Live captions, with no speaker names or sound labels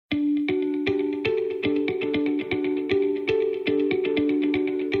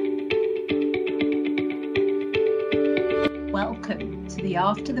Welcome to the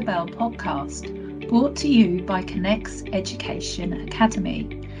After the Bell podcast, brought to you by Connect's Education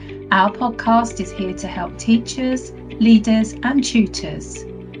Academy. Our podcast is here to help teachers, leaders and tutors.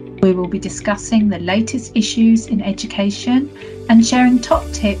 We will be discussing the latest issues in education and sharing top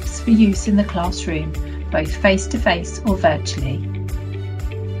tips for use in the classroom, both face-to-face or virtually.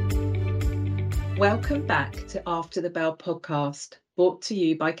 Welcome back to After the Bell podcast, brought to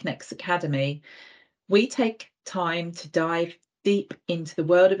you by Connect's Academy. We take time to dive deep into the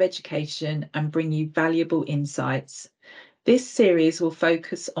world of education and bring you valuable insights. This series will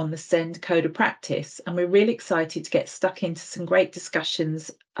focus on the SEN Code of Practice, and we're really excited to get stuck into some great discussions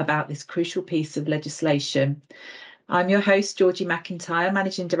about this crucial piece of legislation. I'm your host, Georgie McIntyre,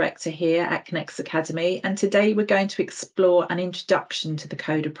 Managing Director here at Connect's Academy, and today we're going to explore an introduction to the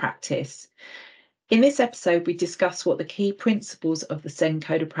Code of Practice. In this episode, we discuss what the key principles of the SEN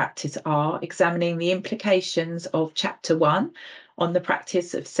Code of Practice are, examining the implications of Chapter 1 on the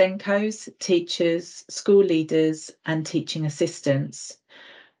practice of SENCOs, teachers, school leaders and teaching assistants.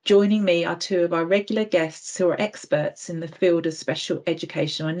 Joining me are two of our regular guests who are experts in the field of special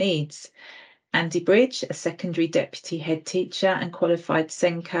educational needs. Andy Bridge, a secondary deputy head teacher and qualified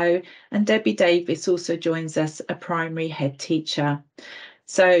SENCO, and Debbie Davis also joins us, a primary head teacher.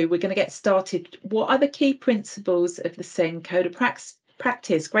 So we're going to get started. What are the key principles of the SEN Code of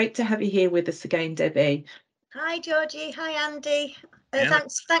Practice? Great to have you here with us again, Debbie. Hi, Georgie. Hi, Andy.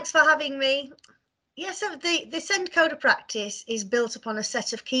 Thanks for having me. Yes, so the SEN Code of Practice is built upon a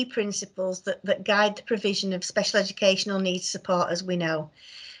set of key principles that guide the provision of special educational needs support, as we know.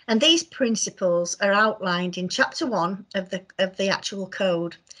 And these principles are outlined in Chapter 1 of the actual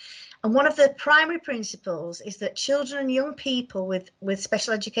code. And one of the primary principles is that children and young people with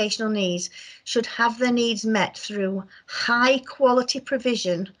special educational needs should have their needs met through high quality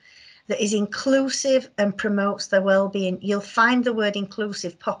provision that is inclusive and promotes their well-being. You'll find the word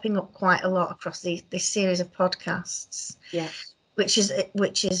inclusive popping up quite a lot across this series of podcasts. Yeah, which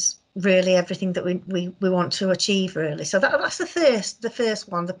is really everything that we want to achieve, really. So that's the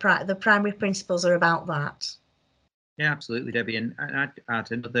first one. The primary principles are about that. Yeah, absolutely, Debbie. And I'd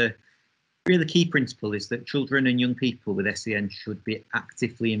add another really key principle is that children and young people with SEN should be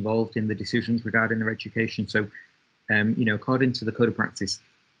actively involved in the decisions regarding their education. So, according to the Code of Practice,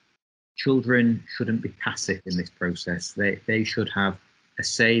 children shouldn't be passive in this process. They should have a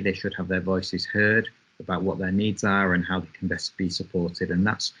say, they should have their voices heard about what their needs are and how they can best be supported. And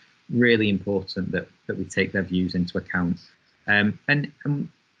that's really important that we take their views into account. And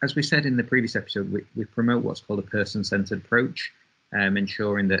as we said in the previous episode, we promote what's called a person-centered approach,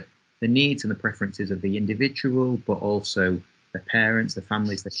 ensuring that the needs and the preferences of the individual, but also the parents, the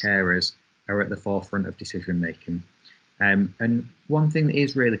families, the carers are at the forefront of decision making. And one thing that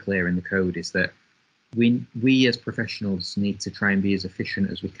is really clear in the code is that we as professionals need to try and be as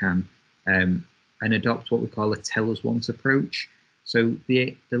efficient as we can and adopt what we call a tell us once approach. So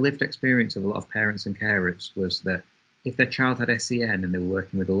the lived experience of a lot of parents and carers was that if their child had SEN and they were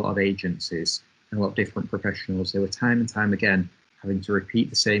working with a lot of agencies and a lot of different professionals, they were time and time again having to repeat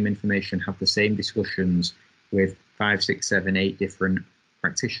the same information, have the same discussions with 5, 6, 7, 8 different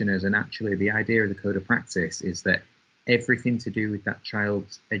practitioners. And actually the idea of the Code of Practice is that everything to do with that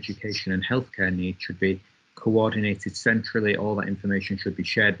child's education and healthcare needs should be coordinated centrally. All that information should be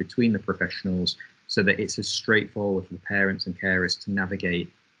shared between the professionals so that it's as straightforward for the parents and carers to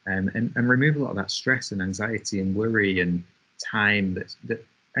navigate and remove a lot of that stress and anxiety and worry and time that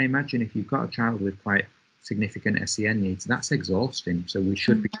I imagine if you've got a child with quite significant SEN needs, that's exhausting. So we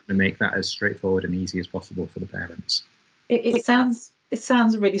should be trying to make that as straightforward and easy as possible for the parents. It sounds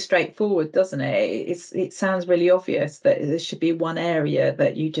really straightforward, doesn't it? It sounds really obvious that there should be one area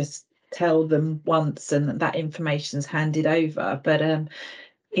that you just tell them once and that information's handed over. But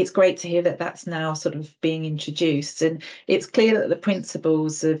it's great to hear that that's now sort of being introduced, and it's clear that the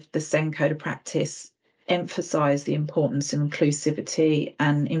principles of the SEN Code of Practice emphasise the importance of inclusivity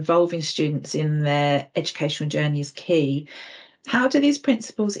and involving students in their educational journey is key. How do these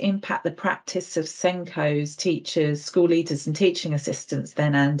principles impact the practice of SENCOs, teachers, school leaders and teaching assistants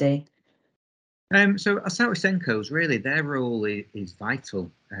then, Andy? So I'll start with SENCOs. Really, their role is vital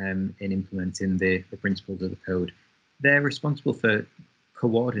in implementing the principles of the code. They're responsible for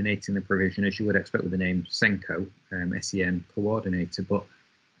coordinating the provision, as you would expect with the name SENCO, SEN coordinator, but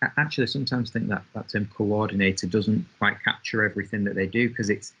actually sometimes think that term coordinator doesn't quite capture everything that they do,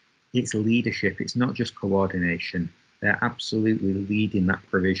 because it's leadership. It's not just coordination. They're absolutely leading that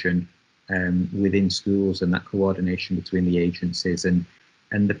provision within schools and that coordination between the agencies, and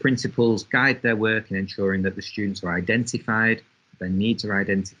the principals guide their work in ensuring that the students are identified, their needs are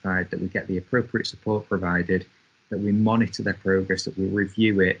identified, that we get the appropriate support provided, that we monitor their progress, that we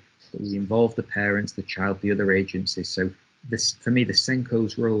review it, that we involve the parents, the child, the other agencies. So this, for me, the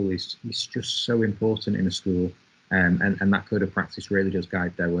SENCO's role is just so important in a school, and that code of practice really does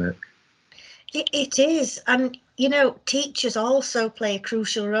guide their work. It is, and you know, teachers also play a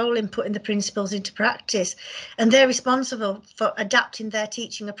crucial role in putting the principles into practice, and they're responsible for adapting their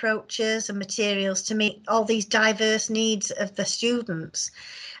teaching approaches and materials to meet all these diverse needs of the students.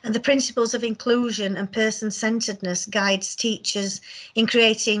 And the principles of inclusion and person-centeredness guides teachers in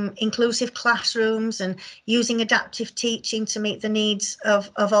creating inclusive classrooms and using adaptive teaching to meet the needs of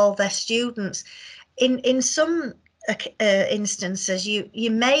all their students. In some instances,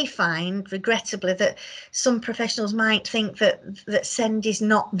 you may find, regrettably, that some professionals might think that SEND is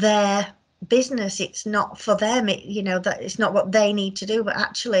not their business, it's not for them, you know, that it's not what they need to do, but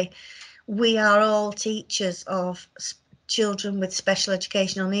actually we are all teachers of children with special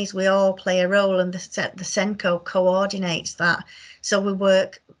educational needs. We all play a role, and the SENCO coordinates that, so we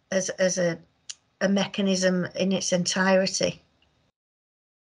work as a mechanism in its entirety.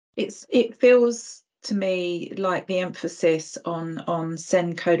 It feels to me like the emphasis on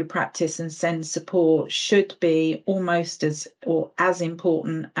SEN code of practice and SEN support should be almost as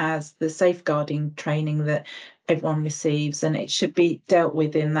important as the safeguarding training that everyone receives, and it should be dealt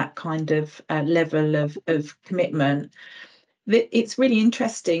with in that kind of level of commitment. It's really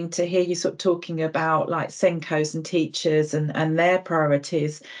interesting to hear you sort of talking about like SENCOs and teachers and their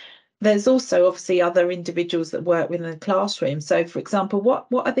priorities. There's also obviously other individuals that work within the classroom. So, for example, what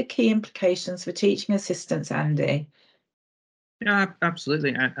are the key implications for teaching assistants, Andy? Yeah,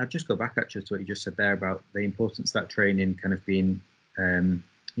 absolutely. I'll just go back actually to what you just said there about the importance of that training kind of being, you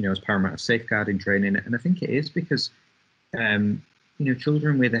know, as paramount as safeguarding training. And I think it is because, you know,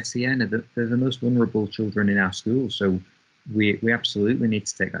 children with SEN are they're the most vulnerable children in our schools. So we absolutely need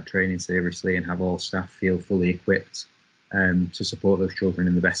to take that training seriously and have all staff feel fully equipped to support those children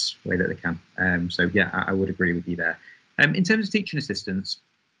in the best way that they can. So yeah, I would agree with you there. In terms of teaching assistants,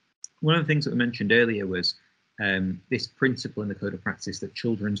 one of the things that we mentioned earlier was this principle in the code of practice that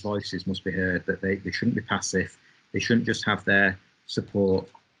children's voices must be heard, that they shouldn't be passive, they shouldn't just have their support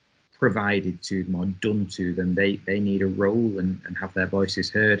provided to them or done to them. They need a role and have their voices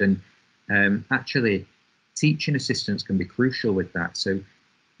heard. And actually, teaching assistants can be crucial with that. So,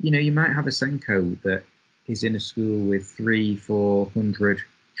 you know, you might have a SENCO that is in a school with 300-400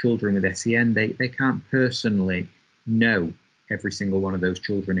 children with SEN. They can't personally know every single one of those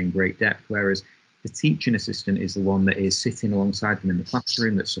children in great depth, whereas the teaching assistant is the one that is sitting alongside them in the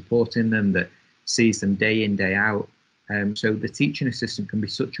classroom, that's supporting them, that sees them day in, day out. So the teaching assistant can be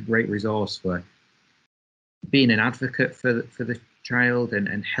such a great resource for being an advocate for the child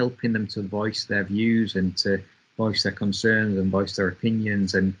and helping them to voice their views and to voice their concerns and voice their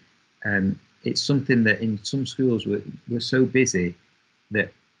opinions. And it's something that in some schools we're so busy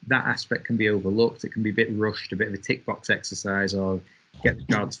that aspect can be overlooked. It can be a bit rushed, a bit of a tick box exercise, or get the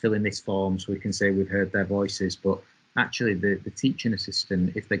child to fill in this form so we can say we've heard their voices. But actually the teaching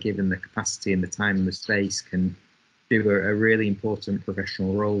assistant, if they're given the capacity and the time and the space, can do a really important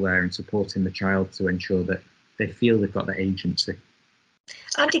professional role there in supporting the child to ensure that they feel they've got that agency.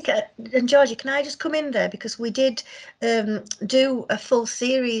 Andy and Georgie, can I just come in there, because we did do a full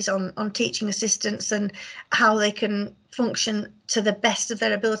series on teaching assistants and how they can function to the best of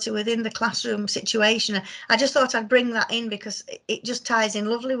their ability within the classroom situation. I just thought I'd bring that in because it just ties in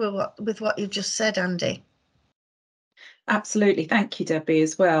lovely with what you've just said, Andy. Absolutely, thank you, Debbie,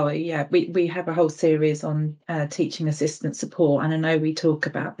 as well. Yeah, we have a whole series on teaching assistant support, and I know we talk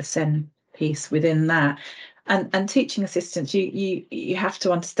about the SEN piece within that. And teaching assistants, you have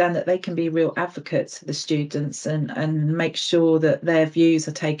to understand that they can be real advocates for the students and make sure that their views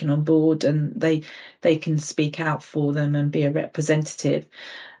are taken on board and they can speak out for them and be a representative.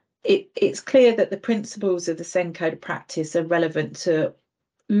 It's clear that the principles of the SEN Code of Practice are relevant to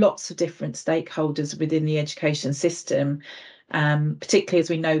lots of different stakeholders within the education system, particularly as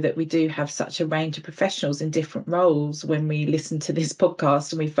we know that we do have such a range of professionals in different roles when we listen to this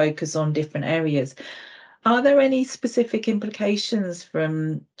podcast and we focus on different areas. Are there any specific implications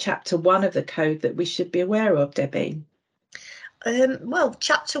from Chapter 1 of the Code that we should be aware of, Debbie? Well,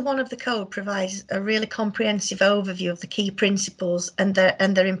 Chapter 1 of the Code provides a really comprehensive overview of the key principles and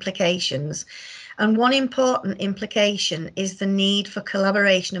their implications. And one important implication is the need for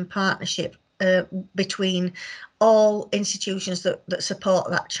collaboration and partnership between all institutions that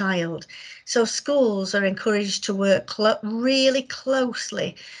support that child. So schools are encouraged to work really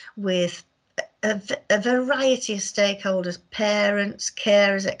closely with a variety of stakeholders, parents,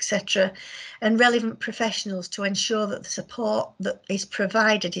 carers, etc., and relevant professionals to ensure that the support that is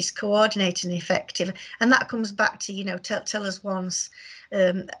provided is coordinated and effective. And that comes back to, you know, tell us once,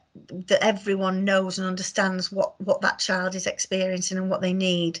 that everyone knows and understands what that child is experiencing and what they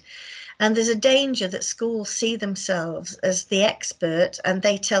need. And there's a danger that schools see themselves as the expert and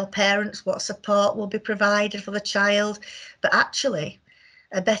they tell parents what support will be provided for the child. But actually,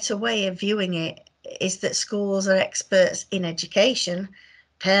 a better way of viewing it is that schools are experts in education,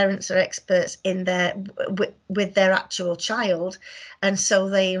 parents are experts in with their actual child, and so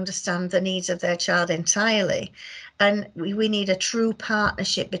they understand the needs of their child entirely. And we need a true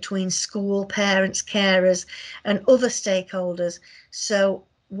partnership between school, parents, carers, and other stakeholders, so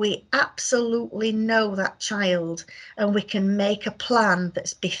we absolutely know that child and we can make a plan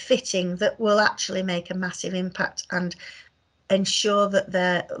that's befitting, that will actually make a massive impact and ensure that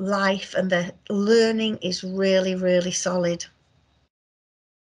their life and their learning is really, really solid.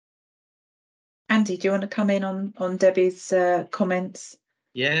 Andy, do you want to come in on Debbie's comments?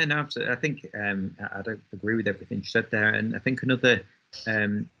 Yeah, no, absolutely. I think I don't agree with everything she said there, and I think another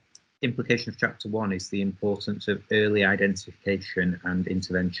implication of chapter 1 is the importance of early identification and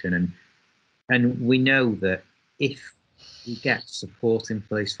intervention, and we know that if we get support in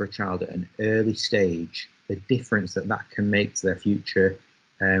place for a child at an early stage, the difference that can make to their future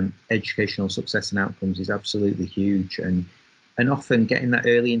educational success and outcomes is absolutely huge. And often getting that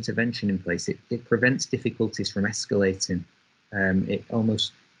early intervention in place, it prevents difficulties from escalating. It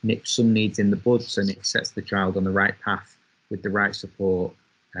almost nips some needs in the buds, and it sets the child on the right path with the right support,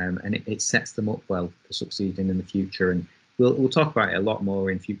 and it sets them up well for succeeding in the future. And we'll talk about it a lot more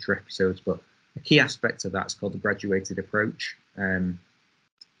in future episodes, but a key aspect of that is called the graduated approach.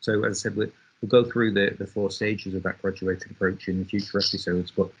 So as I said, we'll go through the 4 stages of that graduated approach in the future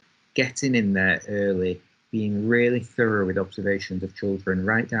episodes, but getting in there early, being really thorough with observations of children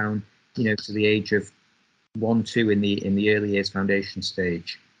right down, you know, to the age of 1, 2 in the early years foundation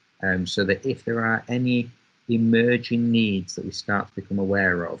stage, so that if there are any emerging needs that we start to become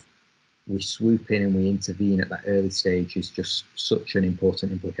aware of, we swoop in and we intervene at that early stage is just such an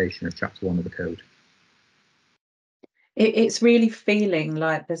important implication of chapter 1 of the code. It's really feeling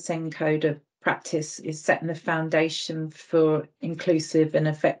like the SEN code of practice is setting the foundation for inclusive and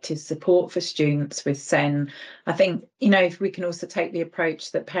effective support for students with SEN. I think, you know, if we can also take the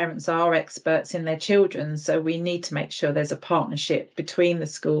approach that parents are experts in their children, so we need to make sure there's a partnership between the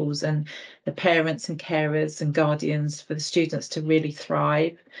schools and the parents and carers and guardians for the students to really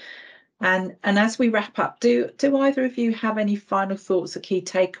thrive. And as we wrap up, do either of you have any final thoughts or key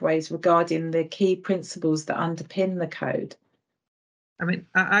takeaways regarding the key principles that underpin the code? I mean,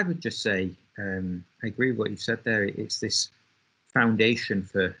 I would just say, I agree with what you've said there. It's this foundation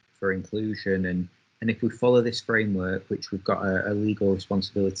for inclusion, and if we follow this framework, which we've got a legal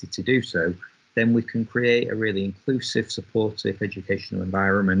responsibility to do so, then we can create a really inclusive, supportive educational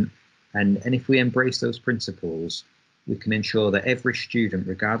environment. And if we embrace those principles, we can ensure that every student,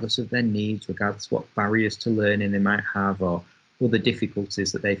 regardless of their needs, regardless of what barriers to learning they might have or other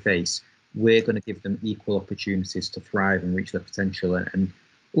difficulties that they face, we're going to give them equal opportunities to thrive and reach their potential. And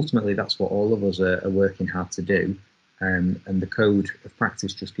ultimately, that's what all of us are working hard to do. And the code of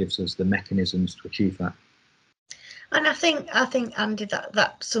practice just gives us the mechanisms to achieve that. And I think Andy,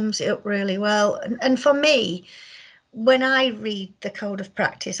 that sums it up really well. And for me, when I read the code of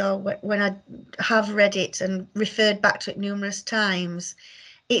practice, or when I have read it and referred back to it numerous times,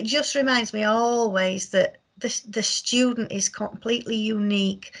 it just reminds me always that the student is completely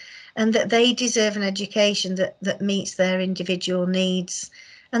unique and that they deserve an education that meets their individual needs.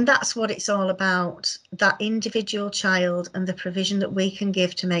 And that's what it's all about, that individual child and the provision that we can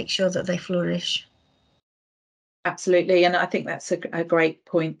give to make sure that they flourish. Absolutely, and I think that's a great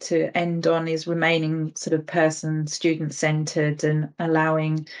point to end on, is remaining sort of student-centred and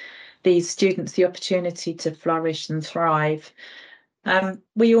allowing these students the opportunity to flourish and thrive.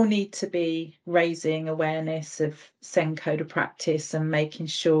 We all need to be raising awareness of SEN code of practice and making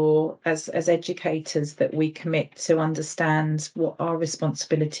sure as educators that we commit to understand what our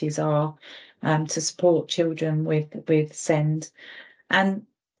responsibilities are to support children with SEN. And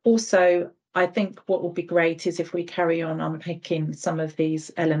also, I think what will be great is if we carry on unpicking some of these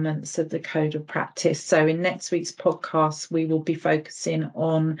elements of the code of practice. So in next week's podcast, we will be focusing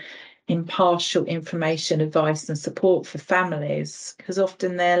on impartial information, advice and support for families, because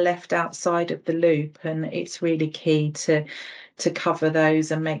often they're left outside of the loop, and it's really key to cover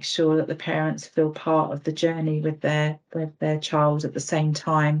those and make sure that the parents feel part of the journey with their child at the same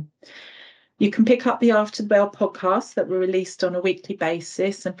time. You can pick up the After the Bell podcast that were released on a weekly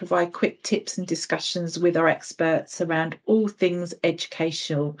basis and provide quick tips and discussions with our experts around all things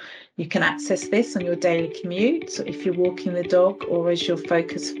educational. You can access this on your daily commute, if you're walking the dog, or as your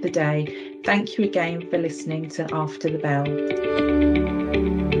focus for the day. Thank you again for listening to After the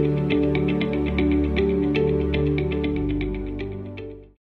Bell.